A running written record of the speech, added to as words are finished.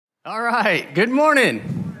All right, good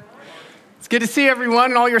morning. It's good to see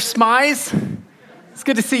everyone and all your smiles. It's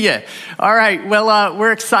good to see you. All right, well,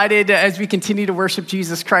 we're excited as we continue to worship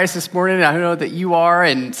Jesus Christ this morning. I know that you are,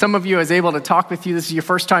 and some of you I was able to talk with you. This is your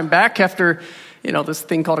first time back after, this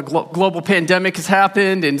thing called a global pandemic has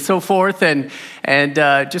happened and so forth. And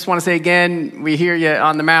just want to say again, we hear you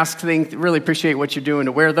on the mask thing. Really appreciate what you're doing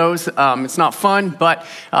to wear those. It's not fun, but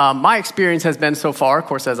my experience has been so far, of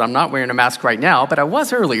course, as I'm not wearing a mask right now, but I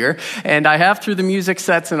was earlier, and I have through the music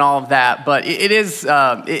sets and all of that. But it is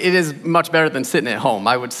much better than sitting at home.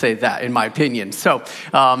 I would say that, in my opinion. So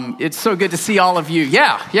it's so good to see all of you.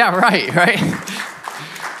 Yeah, right.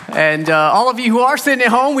 And all of you who are sitting at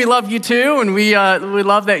home, we love you too, and we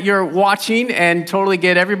love that you're watching and totally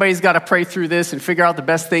get everybody's got to pray through this and figure out the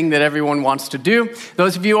best thing that everyone wants to do.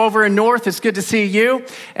 Those of you over in North, it's good to see you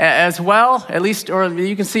as well, at least, or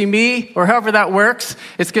you can see me, or however that works.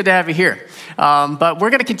 It's good to have you here. But we're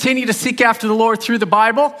going to continue to seek after the Lord through the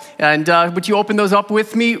Bible, and would you open those up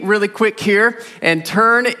with me really quick here and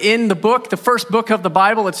turn in the first book of the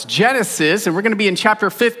Bible. It's Genesis, and we're going to be in chapter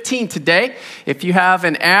 15 today. If you have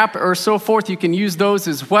an app or so forth, you can use those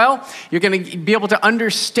as well. You're going to be able to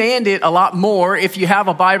understand it a lot more if you have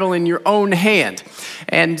a Bible in your own hand.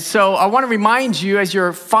 And so I want to remind you as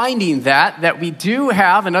you're finding that we do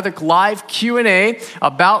have another live Q&A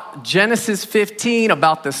about Genesis 15,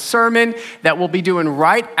 about the sermon that we'll be doing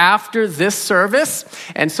right after this service.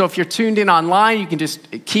 And so if you're tuned in online, you can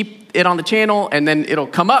just keep it on the channel and then it'll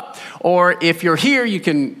come up. Or if you're here, you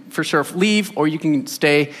can for sure leave, or you can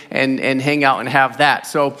stay and hang out and have that.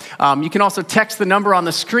 So you can also text the number on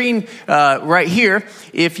the screen right here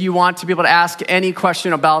if you want to be able to ask any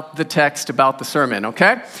question about the text, about the sermon,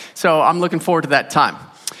 okay? So I'm looking forward to that time.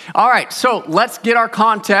 All right, so let's get our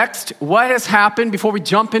context. What has happened before we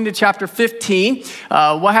jump into chapter 15?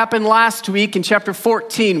 What happened last week in chapter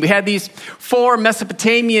 14? We had these 4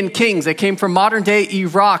 Mesopotamian kings that came from modern-day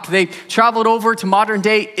Iraq. They traveled over to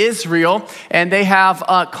modern-day Israel, and they have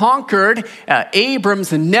conquered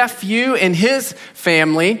Abram's nephew and his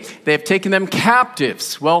family. They have taken them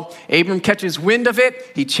captives. Well, Abram catches wind of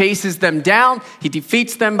it. He chases them down. He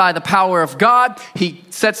defeats them by the power of God. He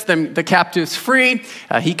sets them, the captives, free.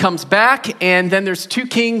 He comes back, and then there's 2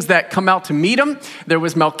 kings that come out to meet him. There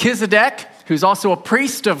was Melchizedek, who's also a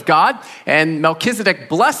priest of God, and Melchizedek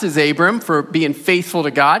blesses Abram for being faithful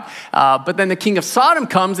to God. But then the king of Sodom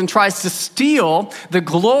comes and tries to steal the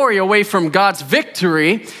glory away from God's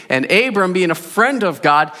victory, and Abram, being a friend of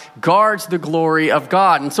God, guards the glory of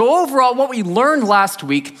God. And so overall, what we learned last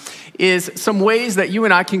week is some ways that you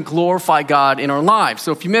and I can glorify God in our lives.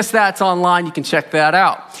 So if you missed that, it's online. You can check that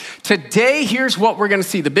out. Today, here's what we're going to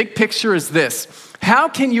see. The big picture is this. How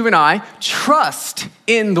can you and I trust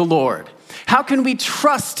in the Lord? How can we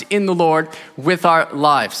trust in the Lord with our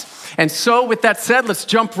lives? And so with that said, let's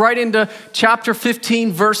jump right into chapter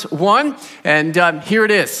 15, verse 1. And here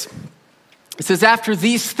it is. It says, after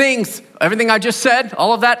these things, everything I just said,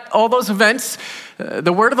 all of that, all those events,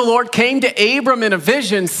 the word of the Lord came to Abram in a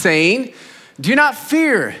vision saying, do not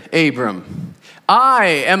fear, Abram. I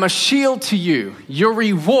am a shield to you. Your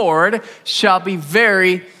reward shall be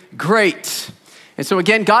very great. And so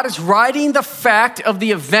again, God is writing the fact of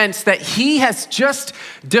the events that he has just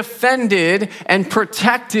defended and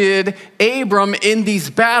protected Abram in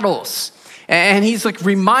these battles. And he's like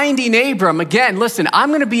reminding Abram, again, listen, I'm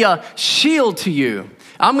going to be a shield to you.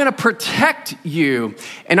 I'm going to protect you.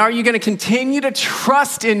 And are you going to continue to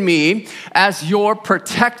trust in me as your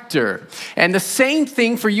protector? And the same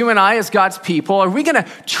thing for you and I as God's people. Are we going to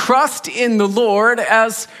trust in the Lord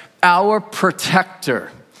as our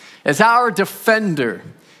protector, as our defender,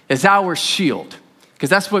 as our shield? Because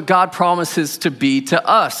that's what God promises to be to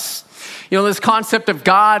us. This concept of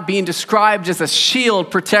God being described as a shield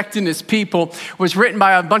protecting his people was written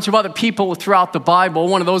by a bunch of other people throughout the Bible.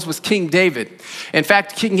 One of those was King David. In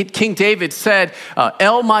fact, King David said,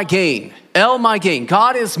 El Magen,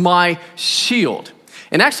 God is my shield.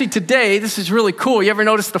 And actually today, this is really cool. You ever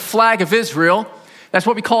notice the flag of Israel? That's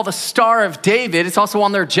what we call the Star of David. It's also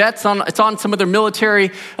on their jets. It's on some of their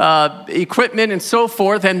military equipment and so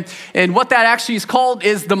forth. And what that actually is called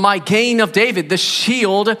is the Magen of David, the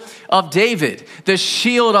shield of David, the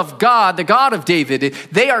shield of God, the God of David.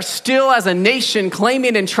 They are still, as a nation,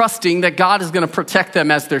 claiming and trusting that God is going to protect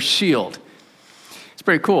them as their shield. It's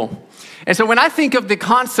pretty cool. And so when I think of the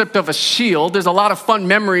concept of a shield, there's a lot of fun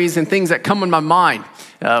memories and things that come in my mind.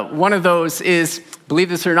 One of those is, believe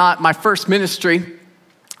this or not, my first ministry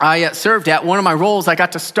I served at. One of my roles, I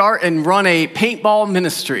got to start and run a paintball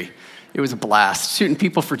ministry. It was a blast, shooting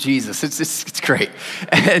people for Jesus. It's great.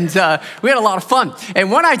 And we had a lot of fun.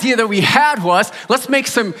 And one idea that we had was, let's make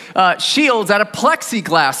some shields out of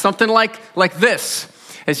plexiglass, something like this.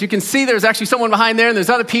 As you can see, there's actually someone behind there, and there's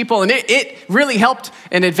other people, and it really helped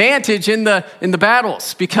an advantage in the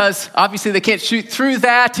battles, because obviously they can't shoot through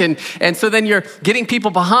that, and so then you're getting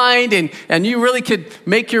people behind, and you really could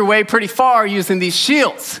make your way pretty far using these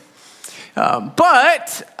shields.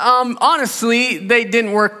 But honestly, they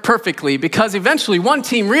didn't work perfectly, because eventually one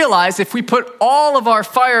team realized if we put all of our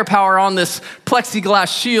firepower on this plexiglass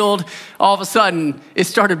shield, all of a sudden it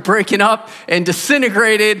started breaking up and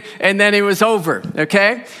disintegrated, and then it was over,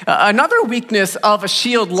 okay? Another weakness of a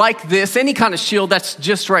shield like this, any kind of shield that's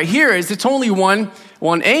just right here, is it's only one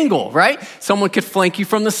angle, right? Someone could flank you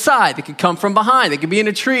from the side. They could come from behind. They could be in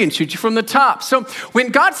a tree and shoot you from the top. So when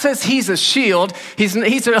God says he's a shield, he's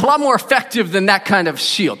a lot more effective than that kind of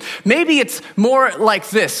shield. Maybe it's more like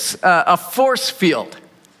this, a force field,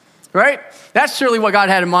 right? That's surely what God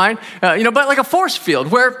had in mind. But like a force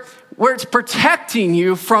field where it's protecting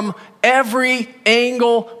you from every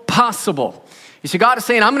angle possible. You see, God is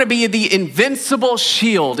saying, I'm going to be the invincible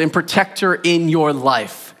shield and protector in your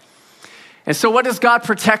life. And so what does God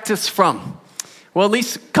protect us from? Well, at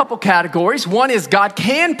least a couple categories. One is God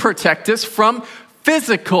can protect us from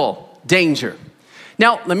physical danger.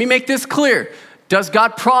 Now, let me make this clear. Does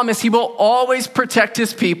God promise he will always protect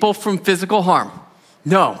his people from physical harm?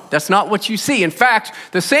 No, that's not what you see. In fact,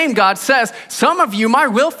 the same God says, some of you, my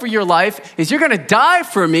will for your life is you're going to die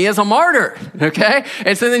for me as a martyr, okay?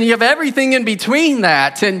 And so then you have everything in between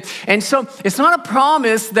that. And so it's not a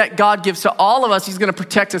promise that God gives to all of us. He's going to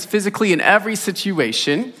protect us physically in every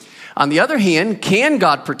situation. On the other hand, can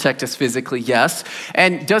God protect us physically? Yes.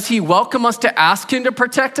 And does he welcome us to ask him to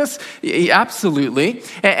protect us? Absolutely.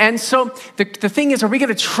 And so the thing is, are we going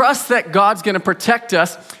to trust that God's going to protect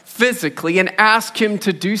us physically and ask him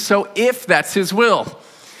to do so if that's his will?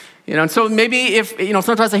 And so maybe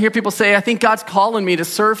sometimes I hear people say, I think God's calling me to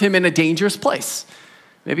serve him in a dangerous place.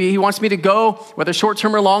 Maybe he wants me to go, whether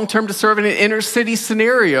short-term or long-term, to serve in an inner city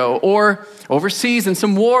scenario or overseas in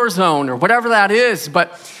some war zone or whatever that is.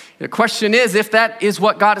 But the question is, if that is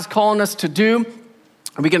what God is calling us to do,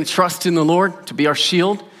 are we going to trust in the Lord to be our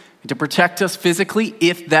shield and to protect us physically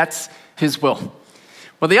if that's his will?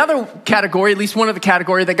 Well, the other category, at least one of the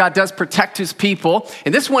category that God does protect his people,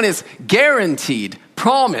 and this one is guaranteed,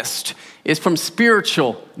 promised, is from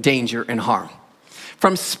spiritual danger and harm.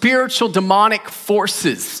 From spiritual demonic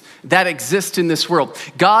forces that exist in this world.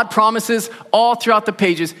 God promises all throughout the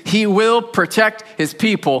pages, he will protect his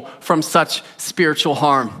people from such spiritual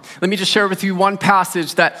harm. Let me just share with you one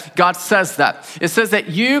passage that God says that. It says that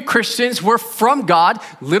you Christians were from God,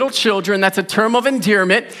 little children. That's a term of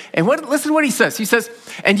endearment. And listen to what he says. He says,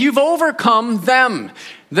 and you've overcome them.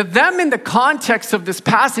 The them in the context of this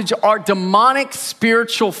passage are demonic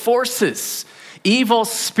spiritual forces. Evil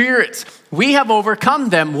spirits. We have overcome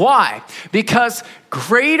them. Why? Because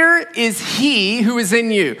greater is he who is in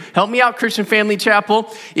you. Help me out, Christian Family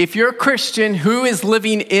Chapel. If you're a Christian, who is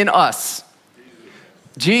living in us?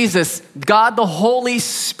 Jesus, God the Holy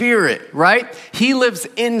Spirit, right? He lives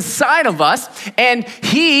inside of us, and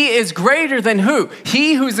he is greater than who?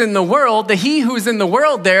 He who's in the world. The he who's in the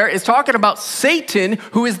world there is talking about Satan,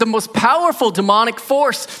 who is the most powerful demonic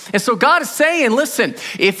force. And so God is saying, listen,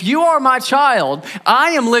 if you are my child,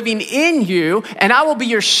 I am living in you, and I will be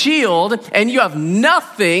your shield, and you have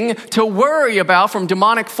nothing to worry about from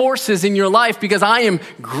demonic forces in your life, because I am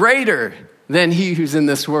greater than he who's in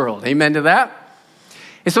this world. Amen to that?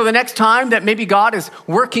 And so the next time that maybe God is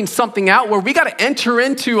working something out where we got to enter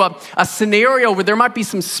into a scenario where there might be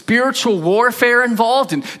some spiritual warfare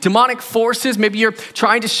involved and demonic forces, maybe you're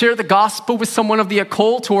trying to share the gospel with someone of the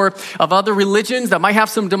occult or of other religions that might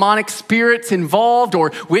have some demonic spirits involved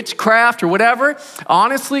or witchcraft or whatever.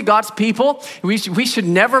 Honestly, God's people, we should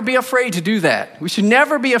never be afraid to do that. We should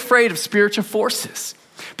never be afraid of spiritual forces.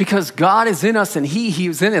 Because God is in us, and he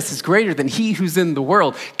who's in us is greater than he who's in the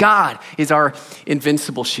world. God is our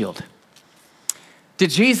invincible shield.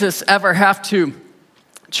 Did Jesus ever have to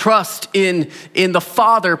trust in the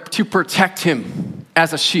Father to protect him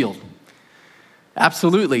as a shield?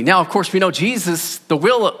 Absolutely. Now, of course, we know Jesus, the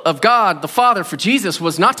will of God, the Father for Jesus,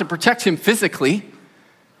 was not to protect him physically.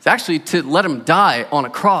 It's actually to let him die on a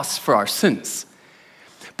cross for our sins.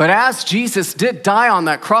 But as Jesus did die on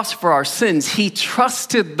that cross for our sins, he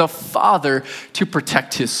trusted the Father to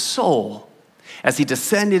protect his soul as he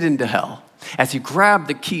descended into hell, as he grabbed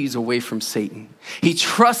the keys away from Satan. He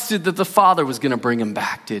trusted that the Father was going to bring him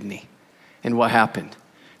back, didn't he? And what happened?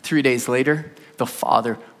 3 days later, the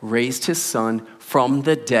Father raised his Son from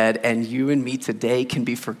the dead, and you and me today can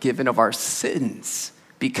be forgiven of our sins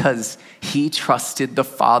because he trusted the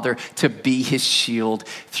Father to be his shield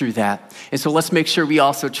through that. And so let's make sure we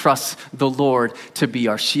also trust the Lord to be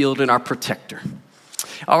our shield and our protector.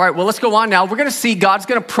 All right, well, let's go on now. We're going to see God's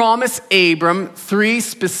going to promise Abram 3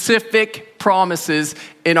 specific promises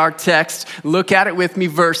in our text. Look at it with me,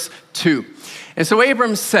 verse 2. And so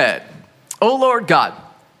Abram said, "O Lord God,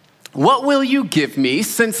 what will you give me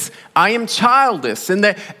since I am childless? And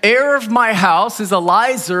the heir of my house is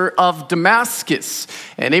Eliezer of Damascus."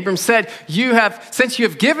 And Abram said, since you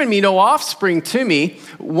have given me no offspring to me,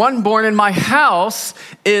 one born in my house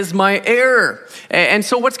is my heir. And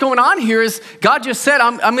so what's going on here is God just said,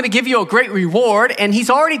 I'm going to give you a great reward. And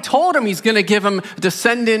he's already told him he's going to give him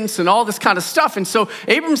descendants and all this kind of stuff. And so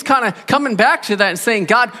Abram's kind of coming back to that and saying,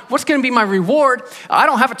 God, what's going to be my reward? I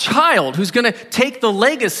don't have a child who's going to take the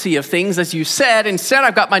legacy of things, as you said. Instead,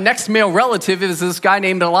 I've got my next male relative is this guy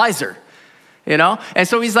named Eliezer. You know? And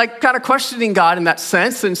so he's like kind of questioning God in that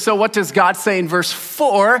sense. And so what does God say in verse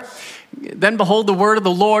 4? Then behold, the word of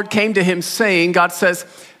the Lord came to him saying, God says,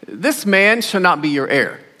 "This man shall not be your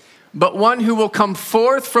heir, but one who will come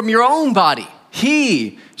forth from your own body.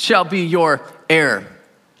 He shall be your heir."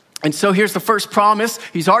 And so here's the first promise.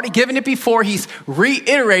 He's already given it before. He's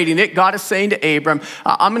reiterating it. God is saying to Abram,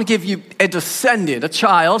 I'm going to give you a descendant, a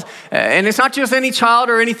child. And it's not just any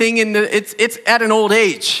child or anything. It's at an old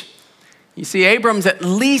age. You see, Abram's at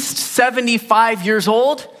least 75 years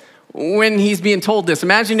old when he's being told this.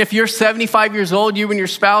 Imagine if you're 75 years old, you and your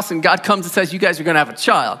spouse, and God comes and says, you guys are going to have a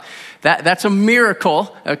child. That's a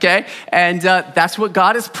miracle, okay? And that's what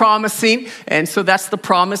God is promising. And so that's the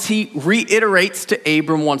promise he reiterates to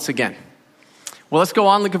Abram once again. Well, let's go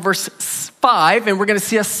on, look at verse 5, and we're going to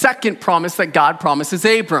see a second promise that God promises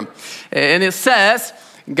Abram. And it says,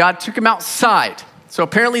 God took him outside. So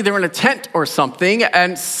apparently they're in a tent or something,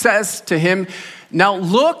 and says to him, "Now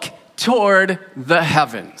look toward the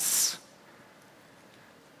heavens."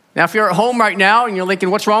 Now, if you're at home right now and you're thinking,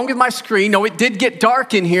 what's wrong with my screen? No, it did get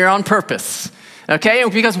dark in here on purpose. Okay,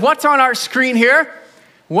 because what's on our screen here?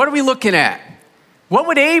 What are we looking at? What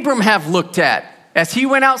would Abram have looked at? As he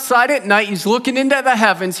went outside at night, he's looking into the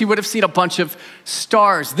heavens, he would have seen a bunch of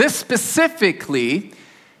stars. This specifically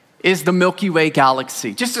is the Milky Way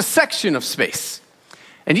galaxy, just a section of space.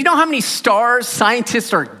 And you know how many stars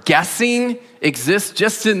scientists are guessing exist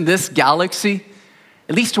just in this galaxy?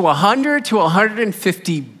 At least to 100 to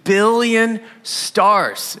 150 billion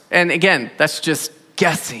stars. And again, that's just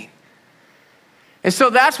guessing. And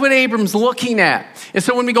so that's what Abram's looking at. And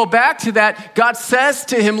so when we go back to that, God says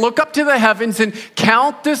to him, look up to the heavens and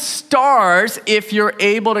count the stars if you're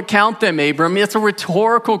able to count them, Abram. It's a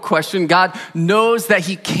rhetorical question. God knows that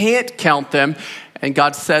he can't count them. And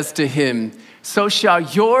God says to him, so shall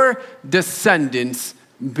your descendants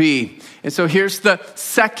be. And so here's the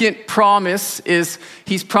second promise is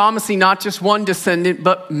he's promising not just one descendant,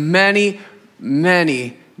 but many,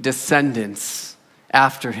 many descendants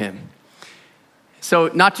after him.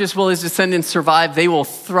 So not just will his descendants survive, they will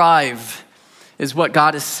thrive, is what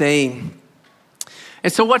God is saying.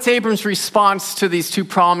 And so what's Abram's response to these two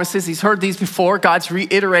promises? He's heard these before. God's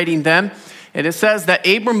reiterating them. And it says that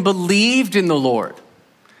Abram believed in the Lord,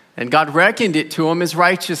 and God reckoned it to him as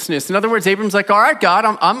righteousness. In other words, Abram's like, all right,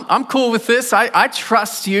 God, I'm cool with this. I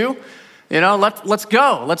trust you. You know, let's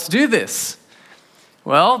go. Let's do this.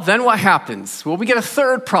 Well, then what happens? Well, we get a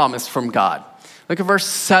third promise from God. Look at verse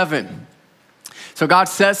 7. So God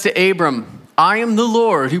says to Abram, I am the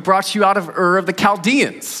Lord who brought you out of Ur of the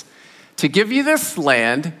Chaldeans to give you this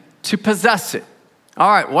land to possess it. All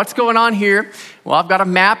right, what's going on here? Well, I've got a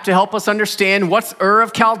map to help us understand what's Ur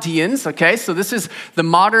of Chaldeans. Okay, so this is the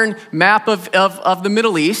modern map of the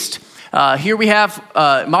Middle East. Here we have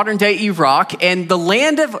modern day Iraq, and the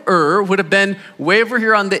land of Ur would have been way over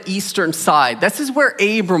here on the eastern side. This is where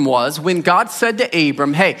Abram was when God said to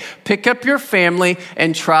Abram, hey, pick up your family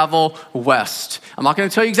and travel west. I'm not going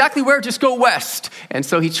to tell you exactly where, just go west. And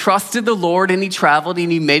so he trusted the Lord and he traveled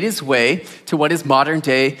and he made his way to what is modern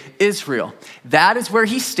day Israel. That is where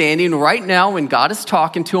he's standing right now when God is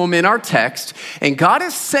talking to him in our text. And God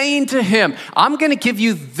is saying to him, I'm going to give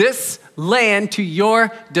you this land to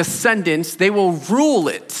your descendants. They will rule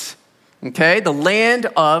it. Okay, the land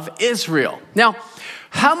of Israel. Now,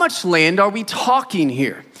 how much land are we talking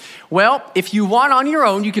here? Well, if you want on your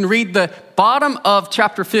own, you can read the bottom of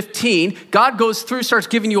chapter 15. God goes through, starts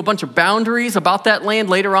giving you a bunch of boundaries about that land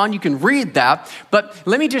later on. You can read that. But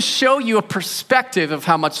let me just show you a perspective of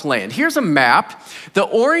how much land. Here's a map. The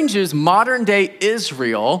orange is modern day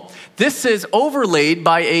Israel. This is overlaid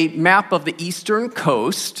by a map of the eastern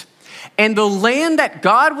coast. And the land that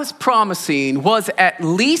God was promising was at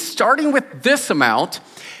least, starting with this amount,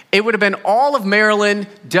 it would have been all of Maryland,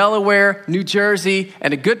 Delaware, New Jersey,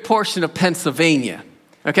 and a good portion of Pennsylvania.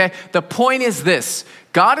 Okay? The point is this.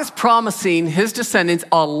 God is promising his descendants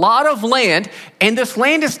a lot of land, and this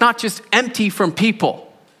land is not just empty from people.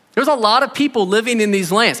 There's a lot of people living in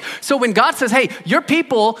these lands. So when God says, hey, your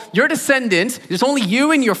people, your descendants, there's only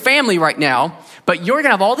you and your family right now, but you're going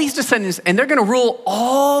to have all these descendants, and they're going to rule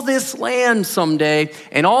all this land someday,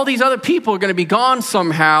 and all these other people are going to be gone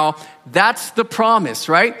somehow. That's the promise,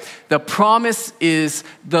 right? The promise is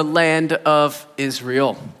the land of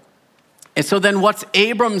Israel. And so then what's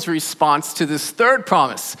Abram's response to this third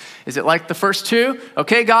promise? Is it like the first two?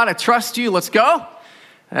 Okay, God, I trust you. Let's go.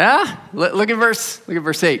 Yeah? Look at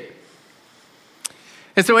verse 8.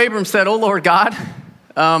 And so Abram said, "Oh Lord God,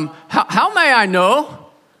 how may I know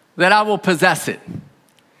that I will possess it?"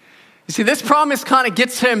 You see, this promise kind of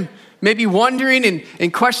gets him maybe wondering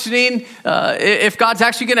and questioning if God's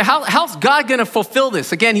actually going to, how's God going to fulfill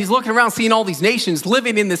this? Again, he's looking around, seeing all these nations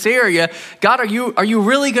living in this area. God, are you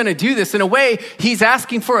really going to do this? In a way, he's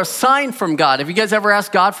asking for a sign from God. Have you guys ever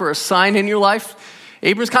asked God for a sign in your life?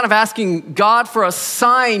 Abram's kind of asking God for a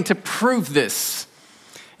sign to prove this.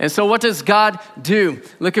 And so what does God do?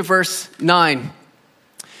 Look at verse 9.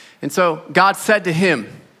 And so God said to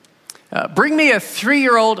him, "Bring me a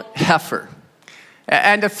 3-year-old heifer,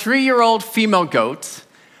 and a 3-year-old female goat,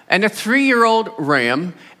 and a 3-year-old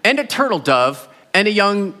ram, and a turtle dove, and a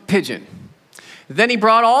young pigeon." Then he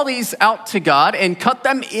brought all these out to God and cut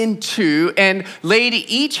them in two and laid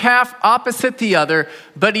each half opposite the other,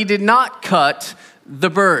 but he did not cut the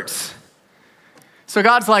birds. So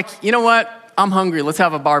God's like, you know what? I'm hungry. Let's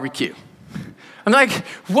have a barbecue. I'm like,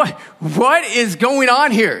 what is going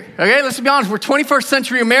on here? Okay, let's be honest. We're 21st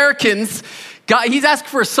century Americans. God, he's asking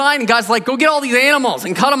for a sign, and God's like, go get all these animals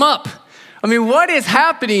and cut them up. I mean, what is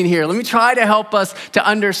happening here? Let me try to help us to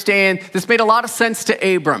understand. This made a lot of sense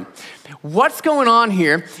to Abram. What's going on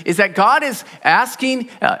here is that God is asking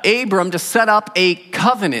Abram to set up a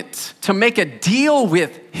covenant, to make a deal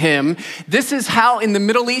with him. This is how in the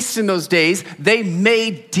Middle East in those days, they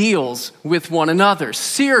made deals with one another,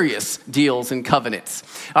 serious deals and covenants.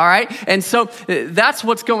 All right? And so that's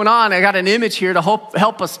what's going on. I got an image here to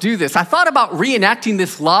help us do this. I thought about reenacting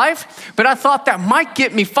this live, but I thought that might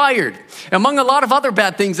get me fired, among a lot of other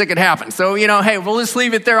bad things that could happen. So, hey, we'll just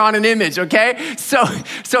leave it there on an image, okay? So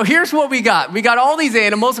here's what we got. We got all these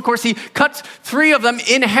animals. Of course, he cuts 3 of them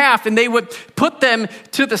in half, and they would put them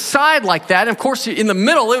to the side like that. And of course, in the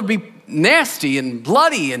middle, it would be nasty and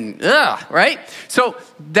bloody and right? So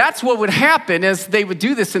that's what would happen as they would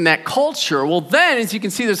do this in that culture. Well, then, as you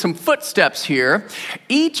can see, there's some footsteps here.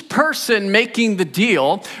 Each person making the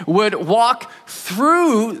deal would walk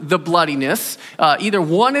through the bloodiness, either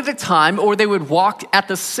one at a time, or they would walk at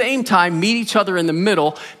the same time, meet each other in the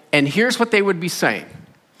middle. And here's what they would be saying.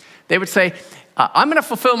 They would say, I'm going to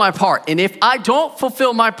fulfill my part. And if I don't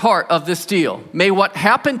fulfill my part of this deal, may what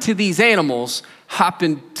happened to these animals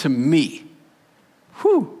happen to me.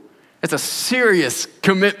 Whew. It's a serious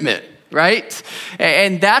commitment, right?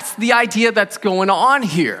 And that's the idea that's going on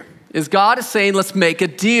here, is God is saying, let's make a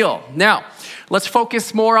deal. Now, let's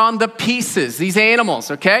focus more on the pieces, these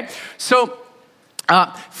animals, okay? So,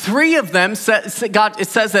 3 of them, it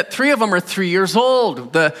says that 3 of them are 3 years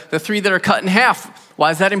old, the 3 that are cut in half.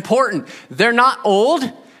 Why is that important? They're not old,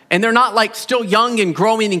 and they're not like still young and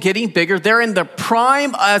growing and getting bigger. They're in the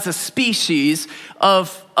prime as a species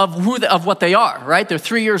of what they are, right? They're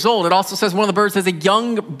 3 years old. It also says one of the birds is a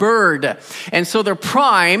young bird. And so they're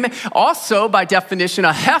prime. Also, by definition,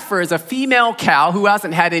 a heifer is a female cow who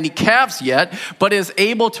hasn't had any calves yet, but is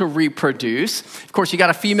able to reproduce. Of course, you got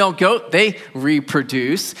a female goat, they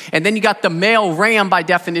reproduce. And then you got the male ram, by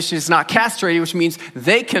definition, is not castrated, which means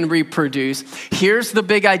they can reproduce. Here's the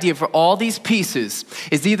big idea for all these pieces,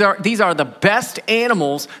 is these are the best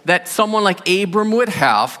animals that someone like Abram would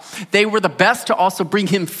have. They were the best to also bring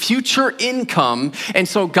him future income. And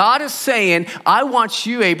so God is saying, I want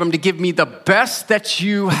you, Abram, to give me the best that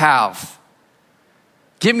you have.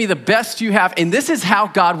 Give me the best you have. And this is how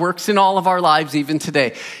God works in all of our lives even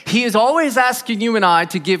today. He is always asking you and I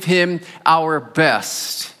to give him our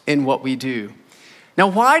best in what we do. Now,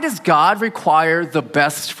 why does God require the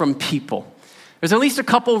best from people? There's at least a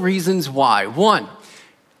couple reasons why. One,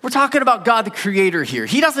 we're talking about God the Creator here.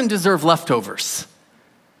 He doesn't deserve leftovers,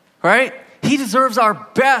 right? He deserves our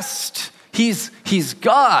best. He's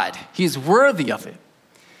God. He's worthy of it.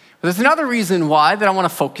 But there's another reason why that I want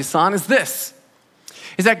to focus on is this.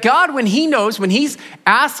 Is that God, when he's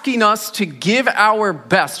asking us to give our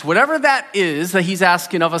best, whatever that is that he's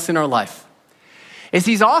asking of us in our life, is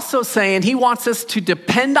he's also saying he wants us to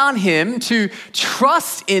depend on him, to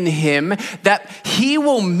trust in him, that he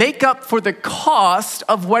will make up for the cost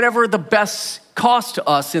of whatever the best cost to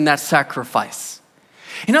us in that sacrifice.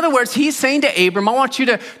 In other words, he's saying to Abram, I want you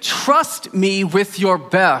to trust me with your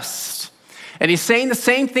best. And he's saying the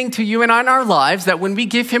same thing to you and I in our lives, that when we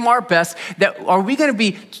give him our best, that are we going to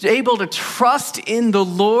be able to trust in the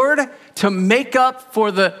Lord to make up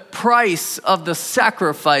for the price of the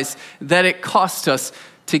sacrifice that it cost us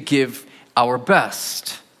to give our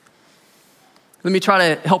best? Let me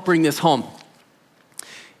try to help bring this home.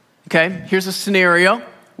 Okay, here's a scenario.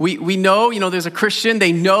 We know, there's a Christian.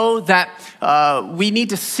 They know that we need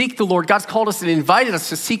to seek the Lord. God's called us and invited us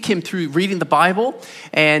to seek him through reading the Bible.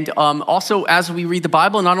 And also, as we read the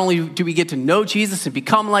Bible, not only do we get to know Jesus and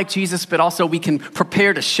become like Jesus, but also we can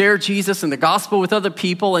prepare to share Jesus and the gospel with other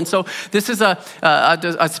people. And so this is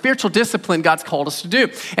a spiritual discipline God's called us to do.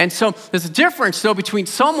 And so there's a difference, though, between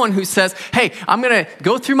someone who says, hey, I'm going to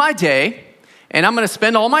go through my day, and I'm going to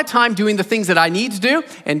spend all my time doing the things that I need to do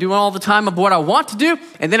and doing all the time of what I want to do.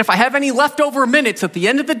 And then if I have any leftover minutes at the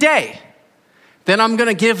end of the day, then I'm going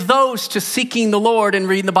to give those to seeking the Lord and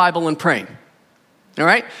reading the Bible and praying. All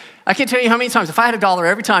right? I can't tell you how many times, if I had $1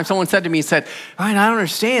 every time someone said to me, Ryan, I don't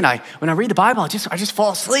understand. When I read the Bible, I just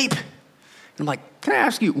fall asleep. And I'm like, can I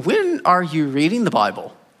ask you, when are you reading the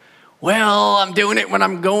Bible? Well, I'm doing it when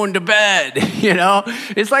I'm going to bed,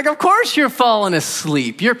 It's like, of course you're falling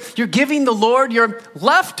asleep. You're giving the Lord your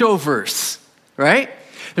leftovers, right?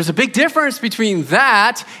 There's a big difference between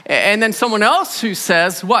that and then someone else who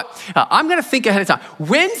says, I'm going to think ahead of time.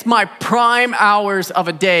 When's my prime hours of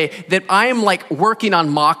a day that I am like working on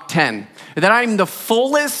Mach 10? That I'm the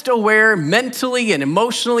fullest aware mentally and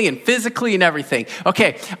emotionally and physically and everything.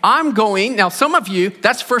 Okay, now some of you,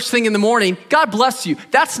 that's first thing in the morning. God bless you.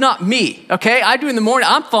 That's not me, okay? I do in the morning,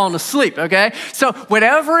 I'm falling asleep, okay? So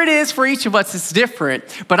whatever it is for each of us, it's different.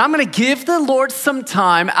 But I'm going to give the Lord some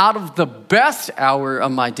time out of the best hour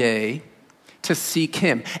of my day to seek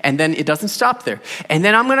him. And then it doesn't stop there. And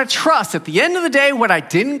then I'm going to trust at the end of the day, what I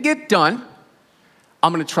didn't get done,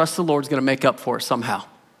 I'm going to trust the Lord's going to make up for it somehow.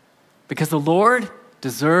 Because the Lord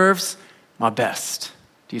deserves my best.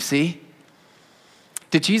 Do you see?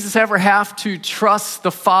 Did Jesus ever have to trust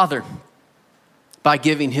the Father by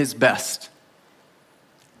giving his best?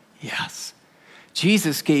 Yes.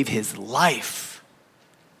 Jesus gave his life.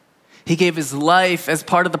 He gave his life as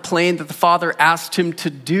part of the plan that the Father asked him to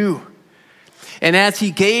do. And as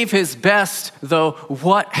he gave his best, though,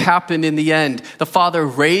 what happened in the end? The Father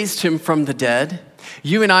raised him from the dead.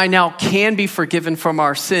 You and I now can be forgiven from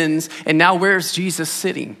our sins. And now where's Jesus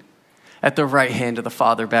sitting? At the right hand of the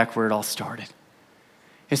Father, back where it all started.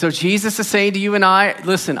 And so Jesus is saying to you and I,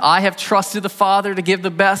 listen, I have trusted the Father to give the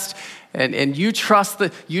best. And you trust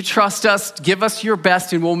us, give us your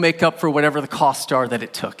best, and we'll make up for whatever the costs are that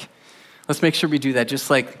it took. Let's make sure we do that just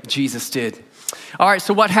like Jesus did. All right,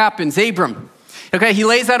 so what happens? Abram. Okay, he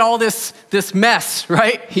lays out all this mess,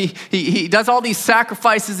 right? He does all these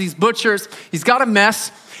sacrifices, these butchers. He's got a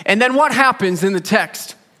mess. And then what happens in the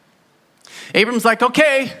text? Abram's like,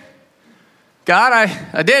 okay, God,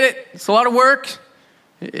 I did it. It's a lot of work.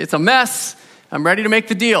 It's a mess. I'm ready to make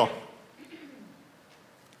the deal.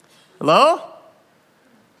 Hello?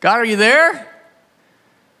 God, are you there?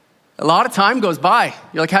 A lot of time goes by.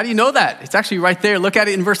 You're like, how do you know that? It's actually right there. Look at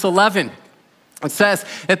it in verse 11. It says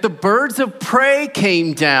that the birds of prey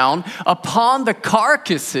came down upon the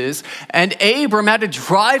carcasses, and Abram had to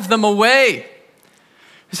drive them away.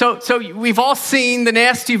 So we've all seen the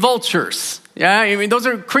nasty vultures. Yeah, I mean, those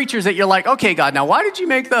are creatures that you're like, okay, God, now why did you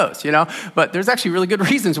make those? But there's actually really good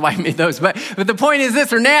reasons why he made those. But the point is this,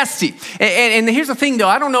 they're nasty. And here's the thing, though.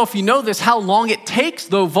 I don't know if you know this, how long it takes,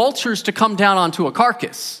 though, vultures to come down onto a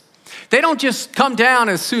carcass. They don't just come down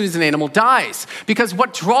as soon as an animal dies, because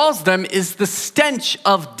what draws them is the stench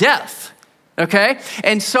of death, okay?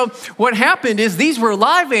 And so what happened is these were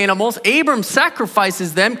live animals. Abram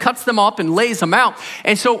sacrifices them, cuts them up, and lays them out.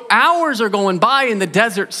 And so hours are going by in the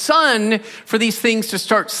desert sun for these things to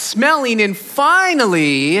start smelling, and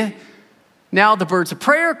finally, now the birds of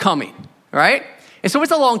prey are coming, right? And so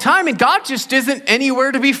it's a long time, and God just isn't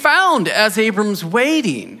anywhere to be found as Abram's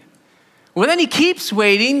waiting. Well, then he keeps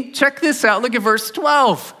waiting. Check this out. Look at verse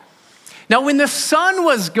 12. Now, when the sun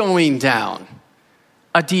was going down,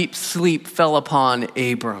 a deep sleep fell upon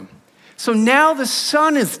Abram. So now the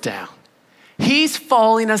sun is down. He's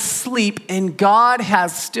falling asleep, and God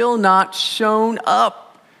has still not shown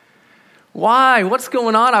up. Why? What's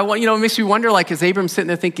going on? It makes you wonder, like, is Abram sitting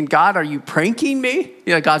there thinking, God, are you pranking me?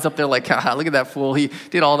 God's up there like, look at that fool. He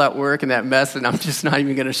did all that work and that mess, and I'm just not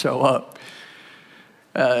even going to show up.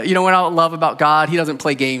 You know what I love about God? He doesn't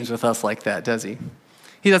play games with us like that, does he?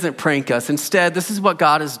 He doesn't prank us. Instead, this is what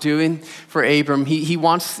God is doing for Abram. He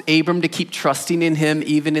wants Abram to keep trusting in him,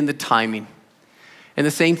 even in the timing. And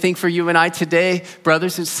the same thing for you and I today,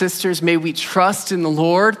 brothers and sisters. May we trust in the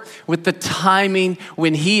Lord with the timing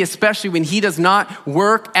especially when he does not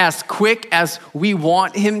work as quick as we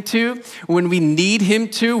want him to, when we need him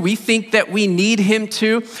to, we think that we need him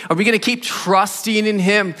to. Are we going to keep trusting in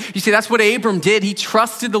him? You see, that's what Abram did. He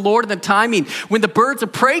trusted the Lord in the timing. When the birds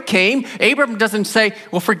of prey came, Abram doesn't say,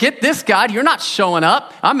 well, forget this, God. You're not showing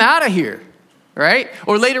up. I'm out of here. Right?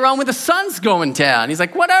 Or later on when the sun's going down, he's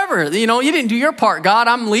like, whatever, you didn't do your part, God,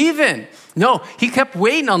 I'm leaving. No, he kept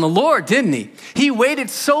waiting on the Lord, didn't he? He waited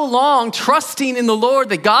so long, trusting in the Lord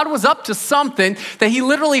that God was up to something that he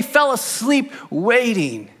literally fell asleep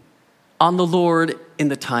waiting on the Lord in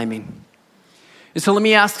the timing. And so let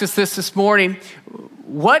me ask us this morning.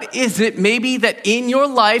 What is it maybe that in your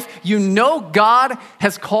life, God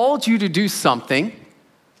has called you to do something,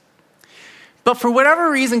 but for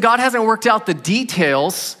whatever reason, God hasn't worked out the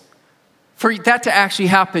details for that to actually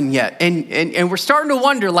happen yet. And we're starting to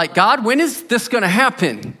wonder, like, God, when is this going to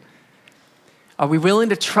happen? Are we willing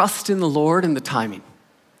to trust in the Lord and the timing?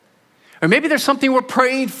 Or maybe there's something we're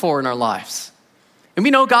praying for in our lives. And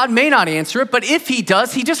we know God may not answer it, but if he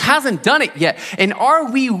does, he just hasn't done it yet. And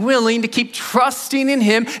are we willing to keep trusting in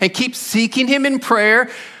him and keep seeking him in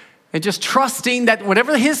prayer and just trusting that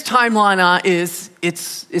whatever his timeline is,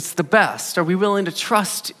 it's the best? Are we willing to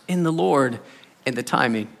trust in the Lord in the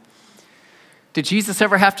timing? Did Jesus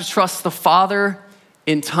ever have to trust the Father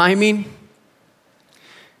in timing?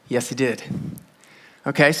 Yes, he did.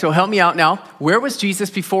 Okay, so help me out now. Where was Jesus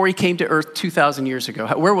before he came to earth 2,000 years ago?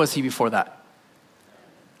 Where was he before that?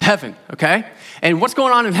 Heaven, okay? And what's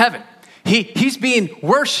going on in heaven? He's being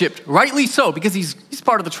worshiped, rightly so, because he's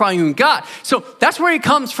part of the triune God. So that's where he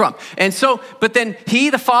comes from. And so, but then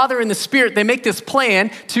he, the Father, and the Spirit, they make this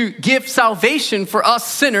plan to give salvation for us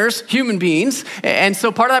sinners, human beings. And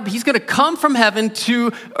so part of that, he's going to come from heaven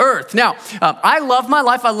to earth. Now, I love my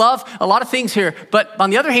life. I love a lot of things here. But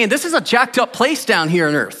on the other hand, this is a jacked up place down here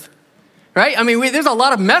on earth. Right? I mean, there's a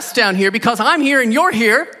lot of mess down here because I'm here and you're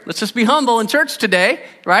here. Let's just be humble in church today,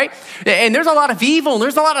 right? And there's a lot of evil and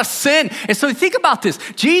there's a lot of sin. And so think about this.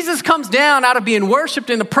 Jesus comes down out of being worshiped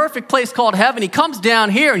in the perfect place called heaven. He comes down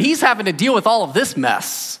here and he's having to deal with all of this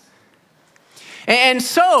mess. And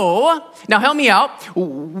so, now help me out.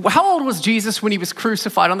 How old was Jesus when he was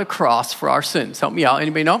crucified on the cross for our sins? Help me out.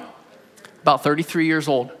 Anybody know? About 33 years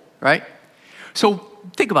old, right? So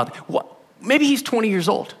think about it. Maybe he's 20 years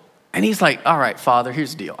old. And he's like, all right, Father,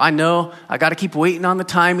 here's the deal. I know I got to keep waiting on the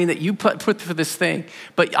timing that you put for this thing,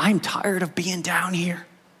 but I'm tired of being down here.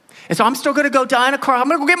 And so I'm still going to go die in a car. I'm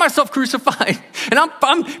going to go get myself crucified. And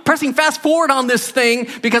I'm pressing fast forward on this thing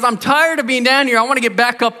because I'm tired of being down here. I want to get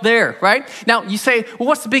back up there, right? Now, you say, well,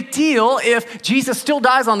 what's the big deal if Jesus still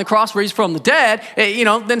dies on the cross, raised from the dead?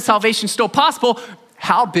 Then salvation's still possible.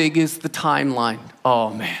 How big is the timeline?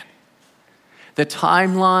 Oh, man. The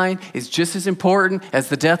timeline is just as important as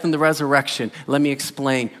the death and the resurrection. Let me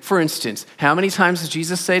explain. For instance, how many times does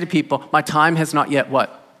Jesus say to people, my time has not yet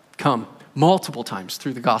what? Come. Multiple times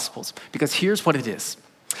through the Gospels. Because here's what it is.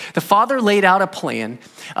 The Father laid out a plan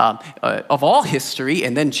of all history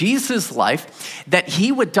and then Jesus' life that he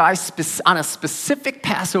would die on a specific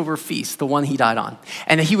Passover feast, the one he died on.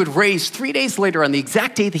 And that he would raise 3 days later on the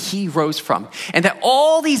exact day that he rose from. And that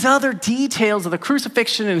all these other details of the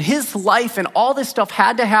crucifixion and his life and all this stuff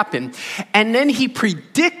had to happen. And then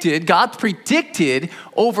God predicted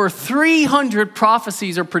over 300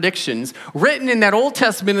 prophecies or predictions written in that Old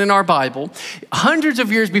Testament in our Bible, hundreds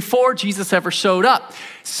of years before Jesus ever showed up.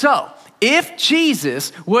 So, if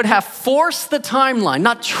Jesus would have forced the timeline,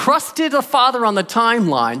 not trusted the Father on the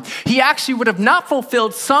timeline, he actually would have not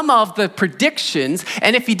fulfilled some of the predictions.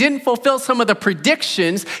 And if he didn't fulfill some of the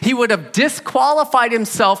predictions, he would have disqualified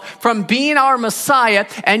himself from being our Messiah.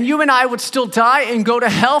 And you and I would still die and go to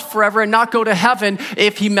hell forever and not go to heaven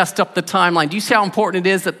if he messed up the timeline. Do you see how important it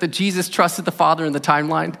is that Jesus trusted the Father in the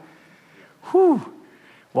timeline? Whew.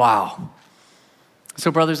 Wow. So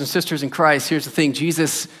brothers and sisters in Christ, here's the thing.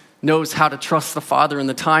 Jesus knows how to trust the Father in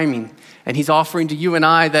the timing. And he's offering to you and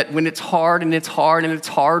I that when it's hard and it's hard and it's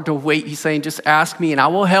hard to wait, he's saying, just ask me and I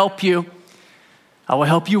will help you. I will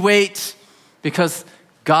help you wait because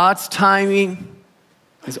God's timing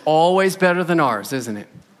is always better than ours, isn't it?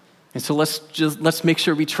 And so let's make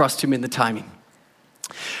sure we trust him in the timing.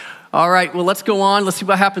 All right, well, let's go on. Let's see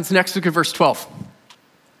what happens next. Look at verse 12.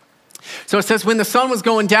 So it says, when the sun was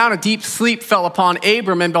going down, a deep sleep fell upon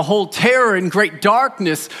Abram, and behold, terror and great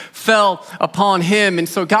darkness fell upon him. And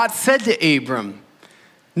so God said to Abram,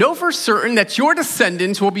 Know for certain that your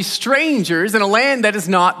descendants will be strangers in a land that is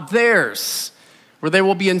not theirs, where they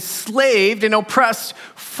will be enslaved and oppressed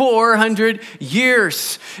 400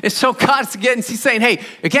 years. And so he's saying, hey,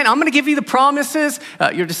 again, I'm going to give you the promises,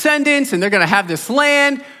 your descendants, and they're going to have this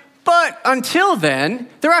land. But until then,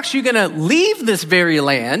 they're actually going to leave this very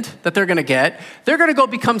land that they're going to get. They're going to go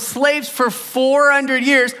become slaves for 400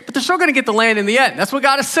 years, but they're still going to get the land in the end. That's what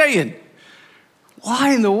God is saying.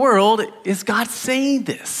 Why in the world is God saying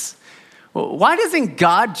this? Why doesn't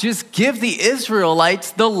God just give the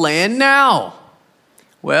Israelites the land now?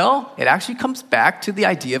 Well, it actually comes back to the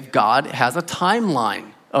idea of God has a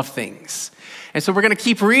timeline of things. And so we're going to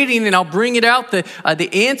keep reading, and I'll bring it out, the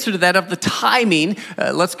answer to that of the timing.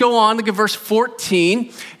 Let's go on, look at verse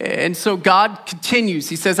 14. And so God continues.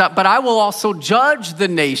 He says, but I will also judge the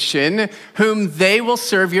nation whom they will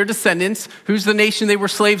serve, your descendants. Who's the nation they were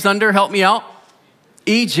slaves under? Help me out.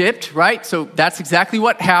 Egypt, right? So that's exactly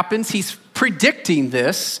what happens. He's predicting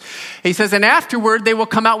this. He says, and afterward they will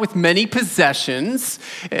come out with many possessions.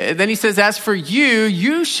 Then he says, as for you,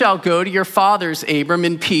 you shall go to your fathers, Abram,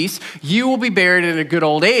 in peace. You will be buried in a good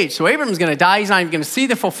old age. So Abram's going to die. He's not even going to see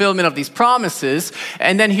the fulfillment of these promises.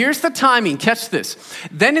 And then here's the timing. Catch this.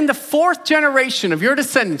 Then in the fourth generation of your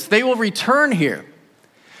descendants, they will return here.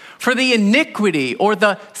 For the iniquity or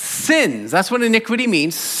the sins, that's what iniquity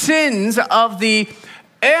means, sins of the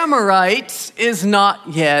Amorites is not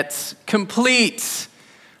yet complete.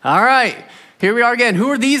 All right, here we are again.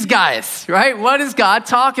 Who are these guys, right? What is God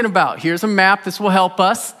talking about? Here's a map. This will help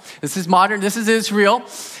us. This is Israel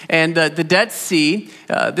and the Dead Sea.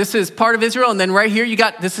 This is part of Israel. And then right here,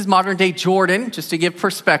 this is modern day Jordan, just to give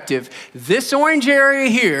perspective. This orange area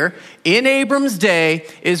here in Abram's day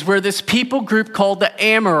is where this people group called the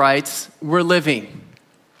Amorites were living.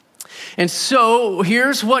 And so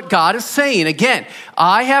here's what God is saying. Again,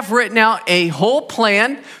 I have written out a whole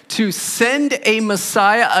plan to send a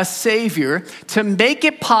Messiah, a Savior, to make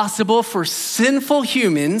it possible for sinful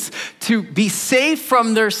humans to be saved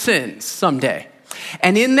from their sins someday.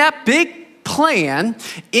 And in that big plan,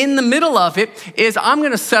 in the middle of it, is I'm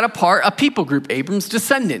going to set apart a people group, Abram's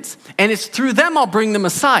descendants. And it's through them I'll bring the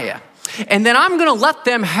Messiah. And then I'm going to let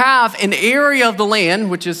them have an area of the land,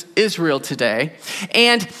 which is Israel today,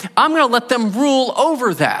 and I'm going to let them rule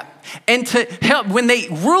over that. And to help, when they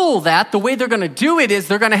rule that, the way they're going to do it is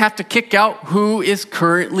they're going to have to kick out who is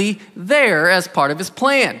currently there as part of his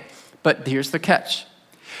plan. But here's the catch.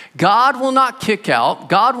 God will not kick out,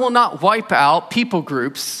 God will not wipe out people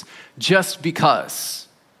groups just because.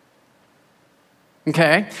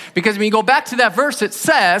 Okay? Because when you go back to that verse, it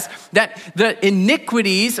says that the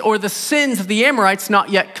iniquities or the sins of the Amorites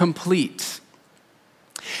not yet complete.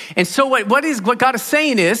 And so what God is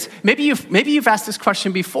saying is, maybe you've asked this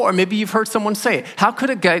question before, maybe you've heard someone say it. How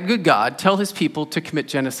could a good God tell his people to commit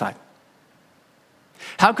genocide?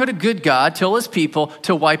 How could a good God tell his people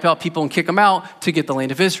to wipe out people and kick them out to get the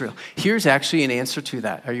land of Israel? Here's actually an answer to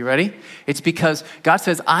that. Are you ready? It's because God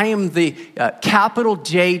says, I am the capital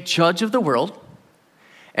J judge of the world.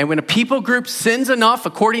 And when a people group sins enough,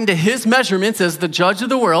 according to his measurements as the judge of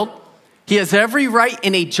the world, he has every right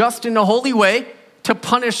in a just and a holy way to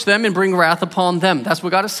punish them and bring wrath upon them. That's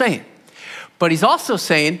what God is saying. But he's also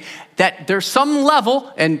saying that there's some level,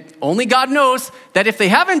 and only God knows, that if they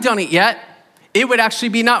haven't done it yet, it would actually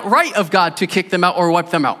be not right of God to kick them out or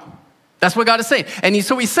wipe them out. That's what God is saying. And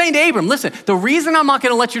so he's saying to Abram, listen, the reason I'm not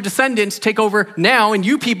going to let your descendants take over now and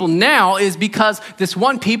you people now is because this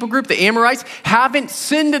one people group, the Amorites, haven't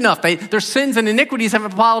sinned enough. Their sins and iniquities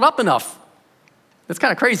haven't piled up enough. That's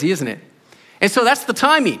kind of crazy, isn't it? And so that's the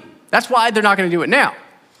timing. That's why they're not going to do it now.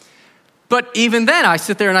 But even then, I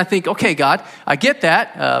sit there and I think, okay, God, I get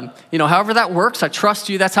that. However that works, I trust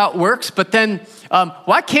you. That's how it works. But then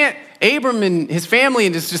why can't Abram and his family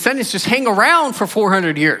and his descendants just hang around for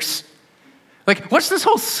 400 years? Like, what's this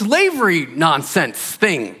whole slavery nonsense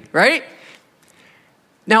thing, right?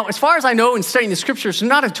 Now, as far as I know in studying the scriptures, there's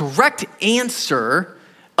not a direct answer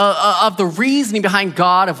of the reasoning behind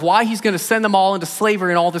God, of why he's going to send them all into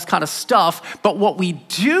slavery and all this kind of stuff. But what we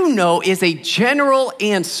do know is a general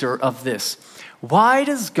answer of this. Why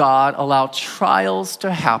does God allow trials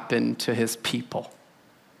to happen to his people?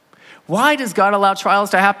 Why does God allow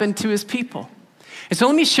trials to happen to his people? And so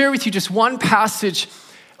let me share with you just one passage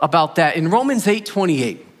about that. In Romans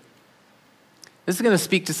 8:28, this is going to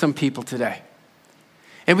speak to some people today.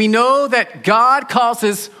 And we know that God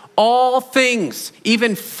causes all things,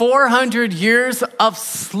 even 400 years of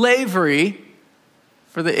slavery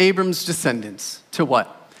for the Abram's descendants, to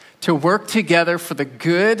what? To work together for the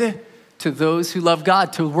good to those who love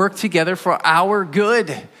God, to work together for our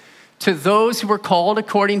good, to those who were called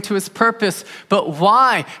according to his purpose. But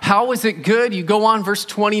why? How is it good? You go on, verse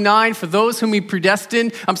 29, for those whom he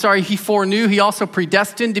foreknew, he also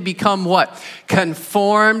predestined to become what?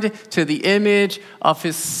 Conformed to the image of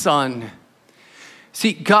his Son.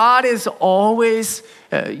 See, God is always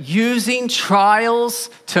using trials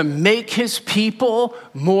to make his people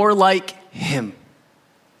more like him.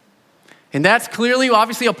 And that's clearly,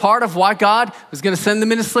 obviously, a part of why God was going to send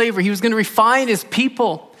them into slavery. He was going to refine his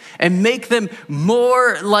people and make them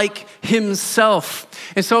more like himself.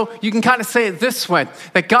 And so you can kind of say it this way,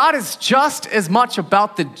 that God is just as much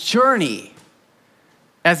about the journey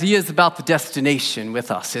as he is about the destination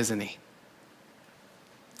with us, isn't he?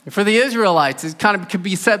 And for the Israelites, it kind of could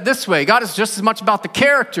be said this way, God is just as much about their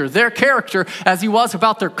character, as he was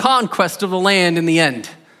about their conquest of the land in the end.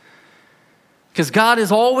 Because God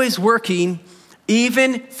is always working,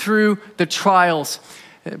 even through the trials.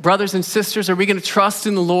 Brothers and sisters, are we going to trust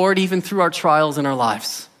in the Lord even through our trials in our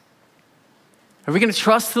lives? Are we going to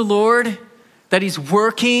trust the Lord that he's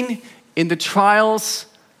working in the trials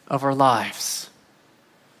of our lives?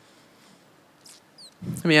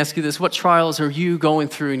 Let me ask you this. What trials are you going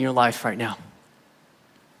through in your life right now?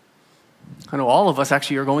 I know all of us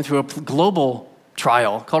actually are going through a global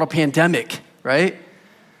trial called a pandemic, right?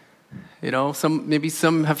 You know, maybe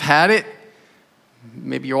some have had it.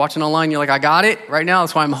 Maybe you're watching online, you're like, I got it right now,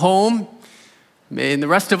 that's why I'm home. And the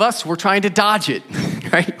rest of us, we're trying to dodge it,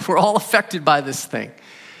 right? We're all affected by this thing.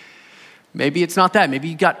 Maybe it's not that. Maybe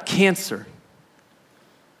you got cancer.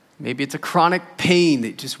 Maybe it's a chronic pain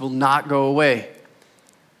that just will not go away.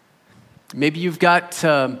 Maybe you've got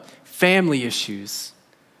family issues.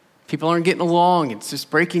 People aren't getting along. It's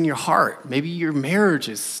just breaking your heart. Maybe your marriage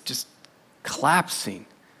is just collapsing.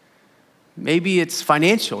 Maybe it's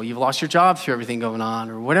financial. You've lost your job through everything going on,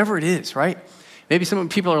 or whatever it is, right? Maybe some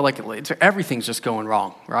people are like, everything's just going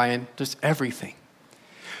wrong, Ryan, just everything.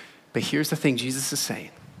 But here's the thing Jesus is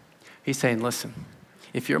saying. He's saying, listen,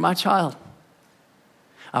 if you're my child,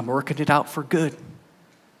 I'm working it out for good.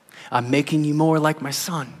 I'm making you more like my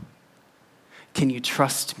Son. Can you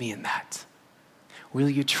trust me in that? Will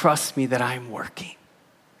you trust me that I'm working?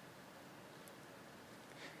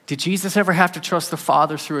 Did Jesus ever have to trust the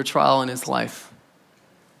Father through a trial in his life?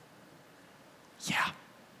 Yeah.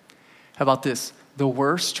 How about this? The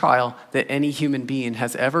worst trial that any human being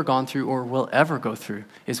has ever gone through or will ever go through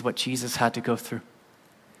is what Jesus had to go through.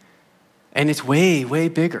 And it's way, way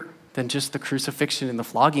bigger than just the crucifixion and the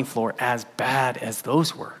flogging floor, as bad as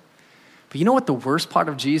those were. But you know what the worst part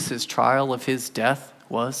of Jesus' trial of his death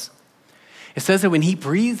was? It says that when he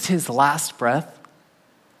breathed his last breath,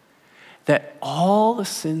 that all the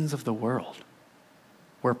sins of the world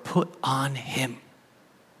were put on him.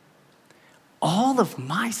 All of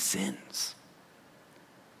my sins,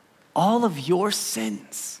 all of your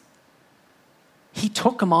sins, he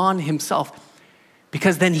took them on himself,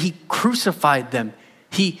 because then he crucified them.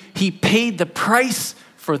 He paid the price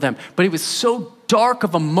for them. But it was so dark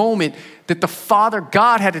of a moment that the Father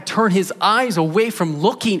God had to turn his eyes away from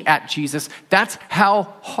looking at Jesus. That's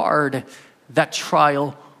how hard that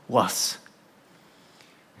trial was.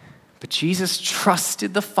 But Jesus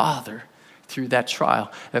trusted the Father through that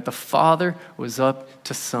trial, that the Father was up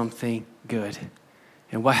to something good.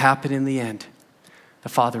 And what happened in the end? The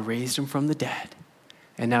Father raised him from the dead.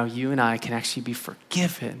 And now you and I can actually be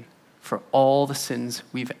forgiven for all the sins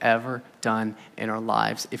we've ever done in our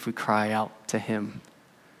lives if we cry out to him.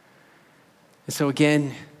 And so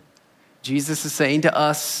again, Jesus is saying to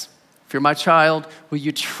us, if you're my child, will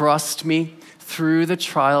you trust me through the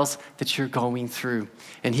trials that you're going through?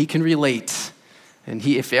 And he can relate. And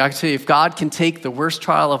if God can take the worst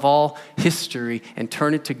trial of all history and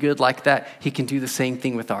turn it to good like that, he can do the same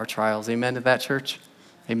thing with our trials. Amen to that, church?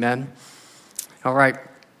 Amen? All right.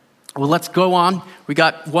 Well, let's go on. We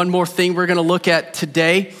got one more thing we're going to look at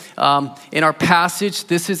today in our passage.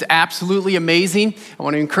 This is absolutely amazing. I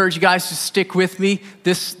want to encourage you guys to stick with me.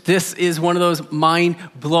 This is one of those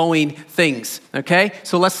mind-blowing things, okay?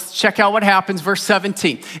 So let's check out what happens. Verse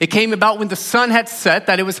 17. It came about when the sun had set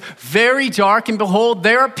that it was very dark, and behold,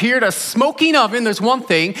 there appeared a smoking oven. There's one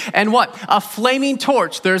thing. And what? A flaming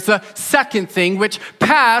torch. There's a second thing which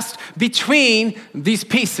passed between these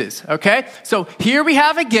pieces, okay? So here we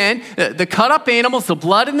have again the cut up animals, the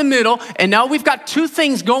blood in the middle, and now we've got two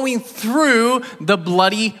things going through the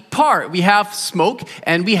bloody part. We have smoke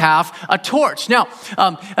and we have a torch. Now,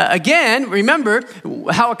 again, remember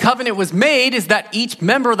how a covenant was made is that each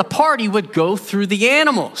member of the party would go through the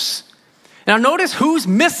animals. Now notice who's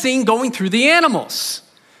missing going through the animals.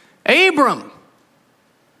 Abram.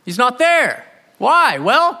 He's not there. Why?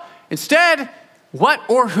 Well, instead, what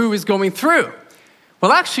or who is going through?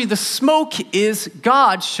 Well, actually, the smoke is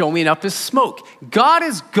God showing up as smoke. God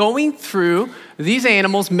is going through these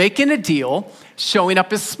animals, making a deal, showing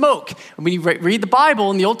up as smoke. And when you read the Bible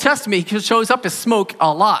in the Old Testament, he shows up as smoke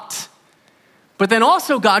a lot. But then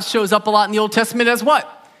also God shows up a lot in the Old Testament as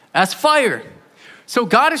what? As fire. So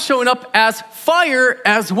God is showing up as fire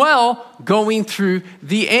as well, going through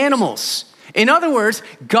the animals. In other words,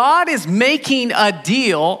 God is making a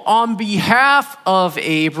deal on behalf of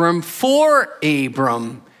Abram for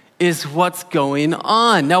Abram is what's going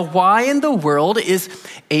on. Now, why in the world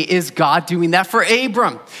is God doing that for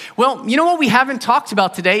Abram? Well, you know what we haven't talked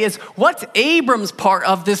about today is what's Abram's part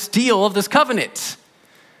of this deal, of this covenant?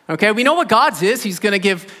 Okay, we know what God's is. He's going to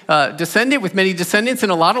give a descendant with many descendants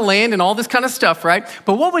and a lot of land and all this kind of stuff, right?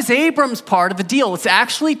 But what was Abram's part of the deal? It's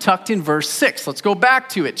actually tucked in verse 6. Let's go back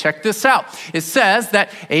to it. Check this out. It says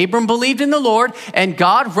that Abram believed in the Lord and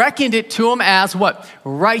God reckoned it to him as what?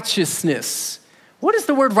 Righteousness. What does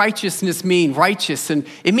the word righteousness mean? Righteous, and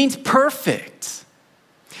it means perfect.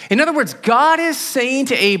 In other words, God is saying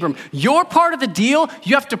to Abram, your part of the deal,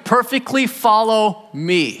 you have to perfectly follow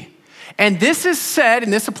me. And this is said,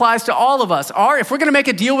 and this applies to all of us, if we're going to make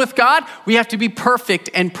a deal with God, we have to be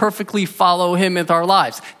perfect and perfectly follow him with our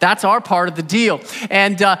lives. That's our part of the deal.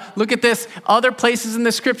 And look at this. Other places in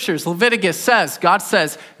the scriptures, Leviticus says, God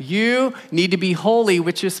says, you need to be holy,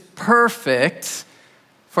 which is perfect,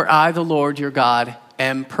 for I, the Lord your God,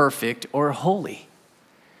 am perfect or holy.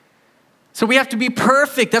 So we have to be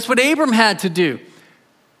perfect. That's what Abram had to do.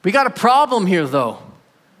 We got a problem here, though.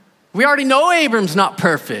 We already know Abram's not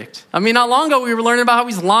perfect. I mean, not long ago we were learning about how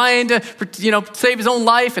he's lying to, save his own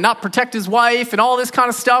life and not protect his wife and all this kind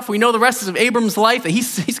of stuff. We know the rest of Abram's life, that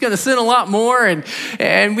he's going to sin a lot more.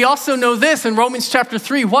 And we also know this in Romans chapter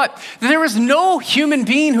 3, what? That there is no human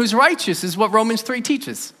being who's righteous is what Romans 3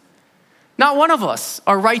 teaches. Not one of us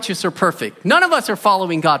are righteous or perfect. None of us are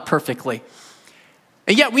following God perfectly.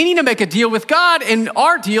 And yet we need to make a deal with God, and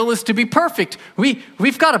our deal is to be perfect.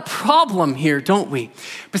 We've got a problem here, don't we?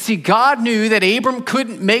 But see, God knew that Abram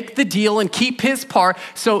couldn't make the deal and keep his part,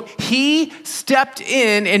 so he stepped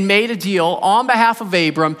in and made a deal on behalf of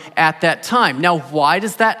Abram at that time. Now, why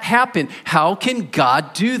does that happen? How can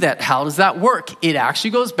God do that? How does that work? It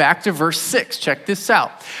actually goes back to verse 6. Check this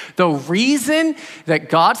out. The reason that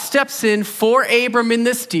God steps in for Abram in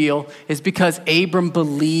this deal is because Abram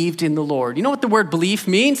believed in the Lord. You know what the word belief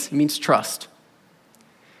means? It means trust.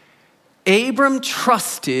 Abram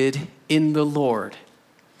trusted in the Lord.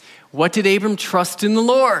 What did Abram trust in the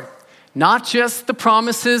Lord? Not just the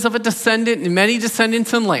promises of a descendant and many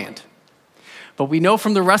descendants in land. But we know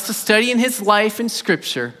from the rest of studying his life in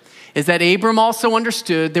Scripture is that Abram also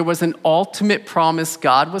understood there was an ultimate promise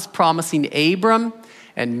God was promising Abram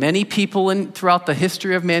and many people throughout the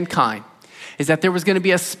history of mankind, is that there was going to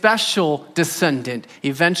be a special descendant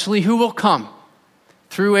eventually who will come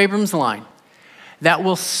through Abram's line that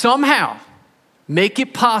will somehow make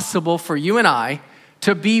it possible for you and I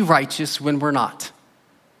to be righteous when we're not.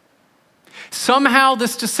 Somehow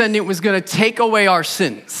this descendant was going to take away our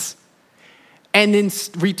sins and in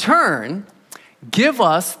return give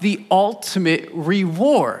us the ultimate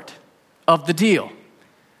reward of the deal.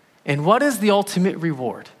 And what is the ultimate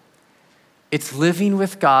reward? It's living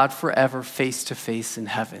with God forever face to face in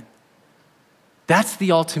heaven. That's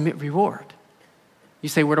the ultimate reward. You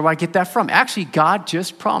say, where do I get that from? Actually, God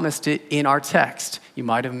just promised it in our text. You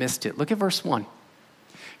might have missed it. Look at verse 1.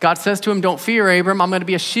 God says to him, don't fear, Abram, I'm going to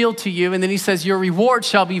be a shield to you. And then he says, your reward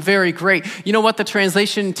shall be very great. You know what the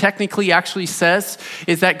translation technically actually says?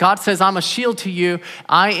 Is that God says, I'm a shield to you.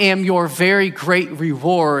 I am your very great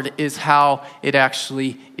reward is how it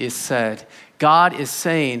actually is said. God is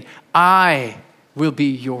saying, I will be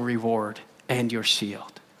your reward and your shield.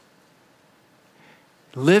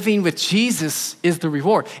 Living with Jesus is the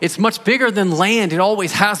reward. It's much bigger than land. It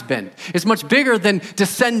always has been. It's much bigger than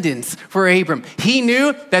descendants for Abram. He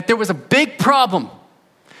knew that there was a big problem,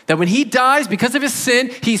 that when he dies because of his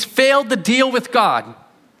sin, he's failed the deal with God.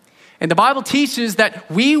 And the Bible teaches that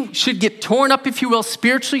we should get torn up, if you will,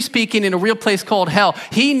 spiritually speaking, in a real place called hell.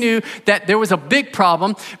 He knew that there was a big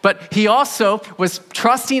problem, but he also was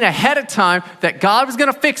trusting ahead of time that God was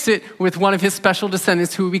going to fix it with one of his special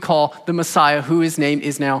descendants who we call the Messiah, whose name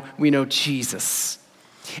is now, we know, Jesus.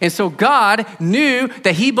 And so God knew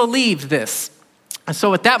that he believed this. And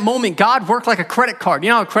so at that moment, God worked like a credit card. You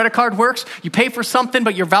know how a credit card works? You pay for something,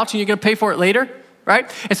 but you're vouching you're going to pay for it later.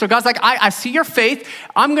 Right? And so God's like, I see your faith.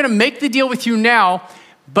 I'm going to make the deal with you now.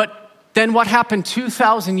 But then what happened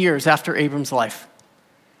 2,000 years after Abram's life?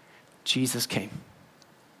 Jesus came.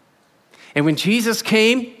 And when Jesus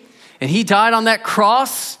came and he died on that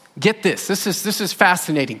cross, get this. This is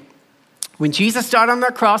fascinating. When Jesus died on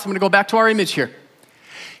that cross, I'm going to go back to our image here.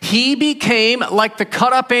 He became like the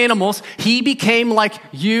cut up animals. He became like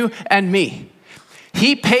you and me.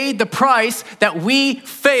 He paid the price that we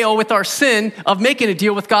fail with our sin of making a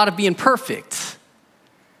deal with God of being perfect.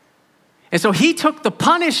 And so he took the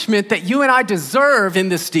punishment that you and I deserve in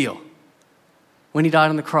this deal when he died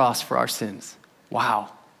on the cross for our sins.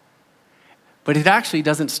 Wow. But it actually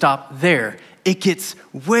doesn't stop there. It gets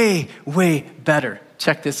way, way better.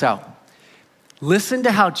 Check this out. Listen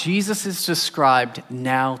to how Jesus is described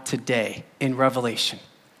now today in Revelation.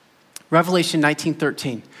 Revelation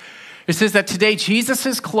 19:13. It says that today Jesus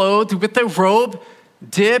is clothed with a robe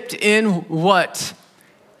dipped in what?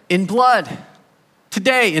 In blood.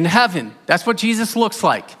 Today in heaven. That's what Jesus looks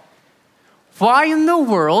like. Why in the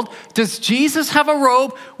world does Jesus have a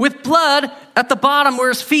robe with blood at the bottom where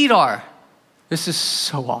his feet are? This is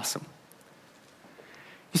so awesome.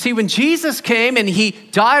 You see, when Jesus came and he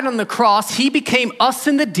died on the cross, he became us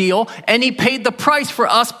in the deal and he paid the price for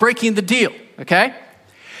us breaking the deal, okay?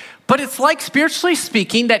 But it's like, spiritually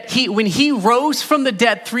speaking, that when he rose from the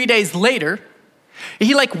dead 3 days later,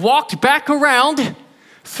 he like walked back around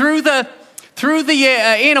through the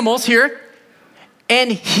animals here,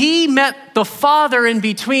 and he met the Father in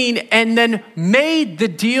between and then made the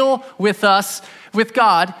deal with us, with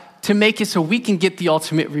God, to make it so we can get the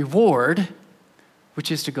ultimate reward, which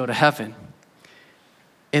is to go to heaven.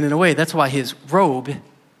 And in a way, that's why his robe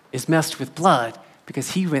is messed with blood,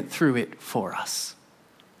 because he went through it for us.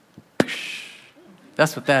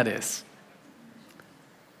 That's what that is.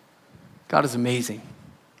 God is amazing.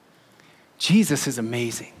 Jesus is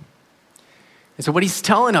amazing. And so what he's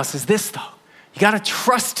telling us is this, though. You got to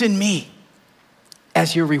trust in me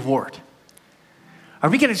as your reward. Are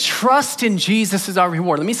we going to trust in Jesus as our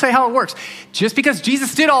reward? Let me say how it works. Just because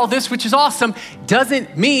Jesus did all this, which is awesome,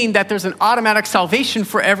 doesn't mean that there's an automatic salvation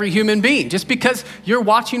for every human being. Just because you're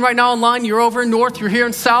watching right now online, you're over in North, you're here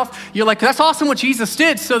in South, you're like, that's awesome what Jesus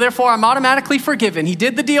did, so therefore I'm automatically forgiven. He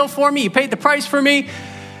did the deal for me. He paid the price for me.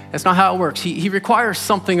 That's not how it works. He requires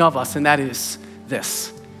something of us, and that is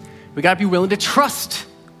this. We got to be willing to trust.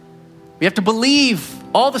 We have to believe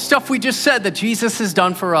all the stuff we just said that Jesus has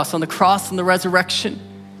done for us on the cross and the resurrection.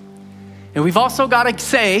 And we've also got to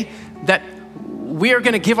say that we are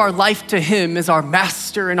going to give our life to him as our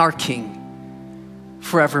master and our king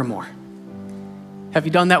forevermore. Have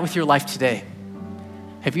you done that with your life today?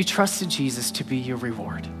 Have you trusted Jesus to be your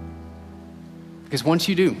reward? Because once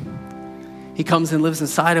you do, he comes and lives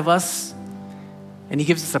inside of us, and he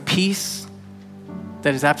gives us a peace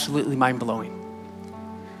that is absolutely mind-blowing.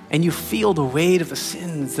 And you feel the weight of the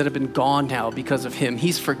sins that have been gone now because of him.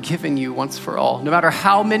 He's forgiven you once for all. No matter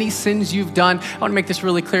how many sins you've done, I want to make this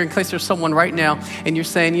really clear in case there's someone right now and you're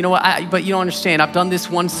saying, you know what, but you don't understand. I've done this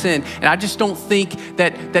one sin and I just don't think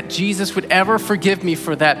that Jesus would ever forgive me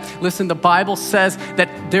for that. Listen, the Bible says that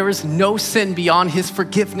there is no sin beyond his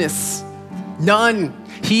forgiveness. None.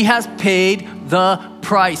 He has paid the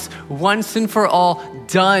price. Once and for all,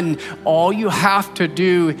 done. All you have to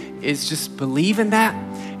do is just believe in that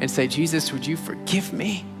and say, Jesus, would you forgive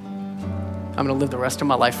me? I'm going to live the rest of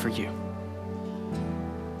my life for you.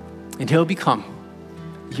 And he'll become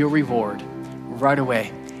your reward right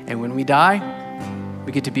away. And when we die,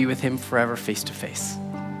 we get to be with him forever face to face.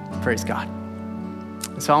 Praise God.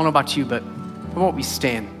 And so I don't know about you, but how about we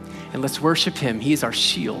stand and let's worship him. He's our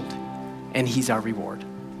shield and he's our reward.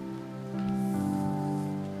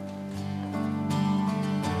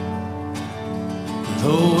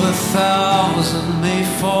 Though 1,000 may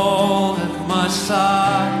fall at my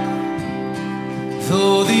side,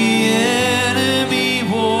 though the enemy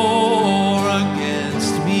war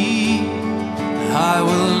against me, I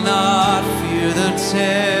will not fear the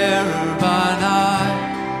terror by night.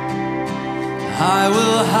 I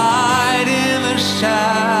will hide in the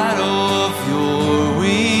shadow of your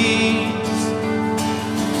wings.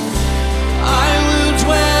 I will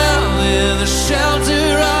dwell in the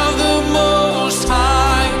shelter of the Most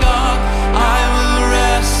High God. I will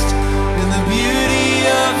rest in the beauty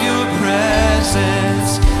of your presence.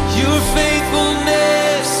 Your face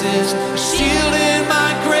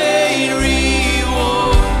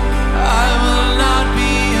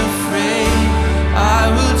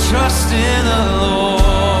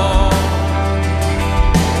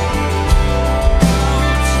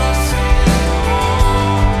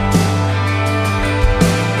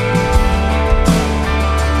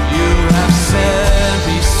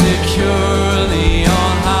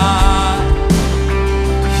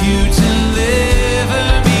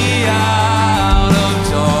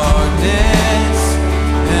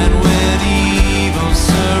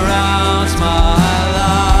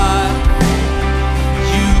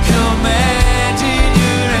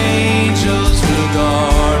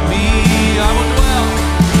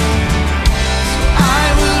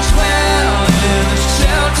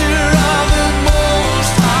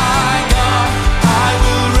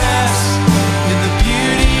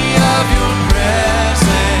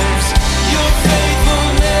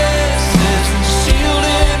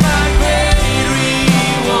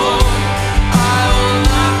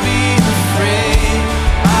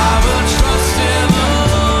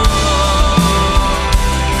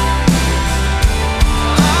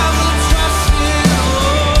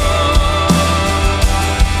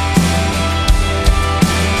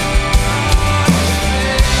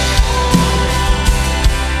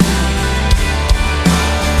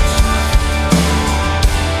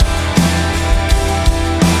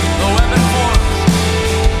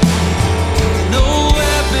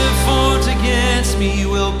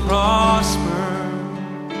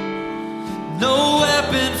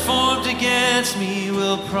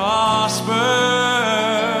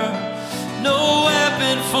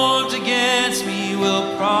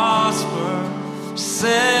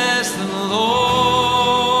says the Lord.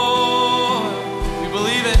 We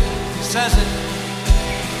believe it. He says it.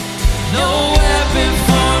 No weapon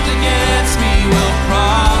formed against me will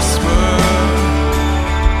prosper.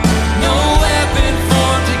 No weapon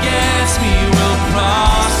formed against me will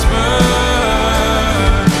prosper.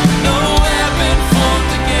 No weapon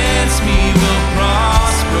formed against me will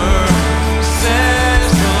prosper, says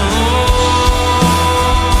the Lord.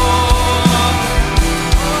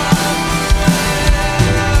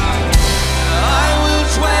 I will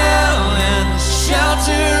dwell in the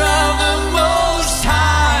shelter of the Most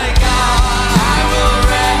High God. I will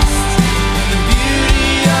rest in the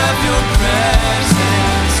beauty of your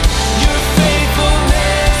presence. Your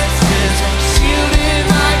faithfulness is shielding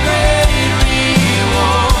my great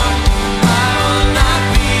reward. I will not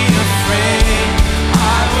be afraid.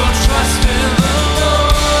 I will trust in the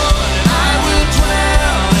Lord, and I will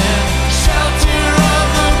dwell in the shelter of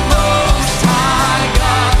the Most High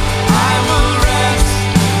God. I will rest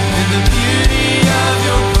in the beauty of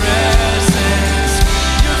your presence.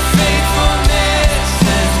 Your faithfulness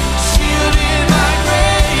is shielding my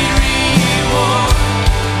great reward.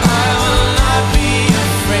 I will not be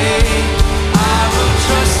afraid. I will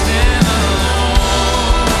trust in the Lord.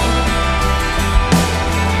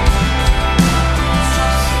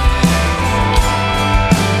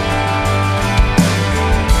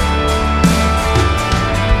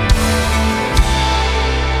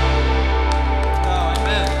 Oh,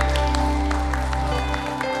 amen.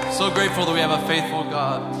 So grateful that we have a faithful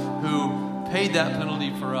God who paid that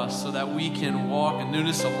penalty for us so that we can walk in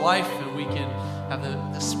newness of life and we can have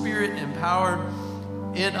the Spirit empowered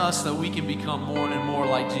in us that we can become more and more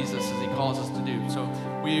like Jesus as He calls us to do. So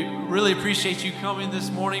we really appreciate you coming this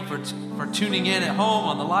morning, for tuning in at home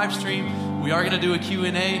on the live stream. We are going to do a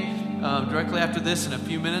Q&A directly after this in a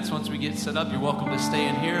few minutes. Once we get set up, you're welcome to stay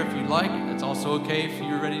in here if you'd like. It's also okay if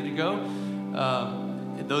you're ready to go.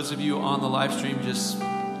 Those of you on the live stream, just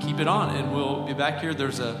keep it on, and we'll be back here.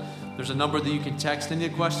 There's a number that you can text any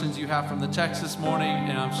questions you have from the text this morning,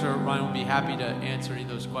 and I'm sure Ryan will be happy to answer any of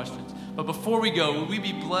those questions. But before we go, will we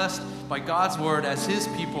be blessed by God's word as His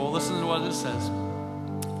people? Listen to what it says.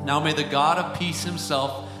 Now may the God of peace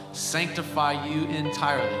Himself sanctify you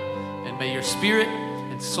entirely, and may your spirit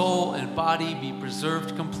and soul and body be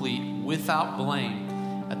preserved complete without blame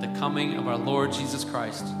at the coming of our Lord Jesus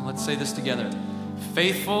Christ. And let's say this together.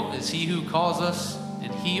 Faithful is He who calls us,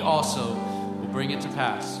 and He also will bring it to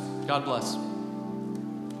pass. God bless.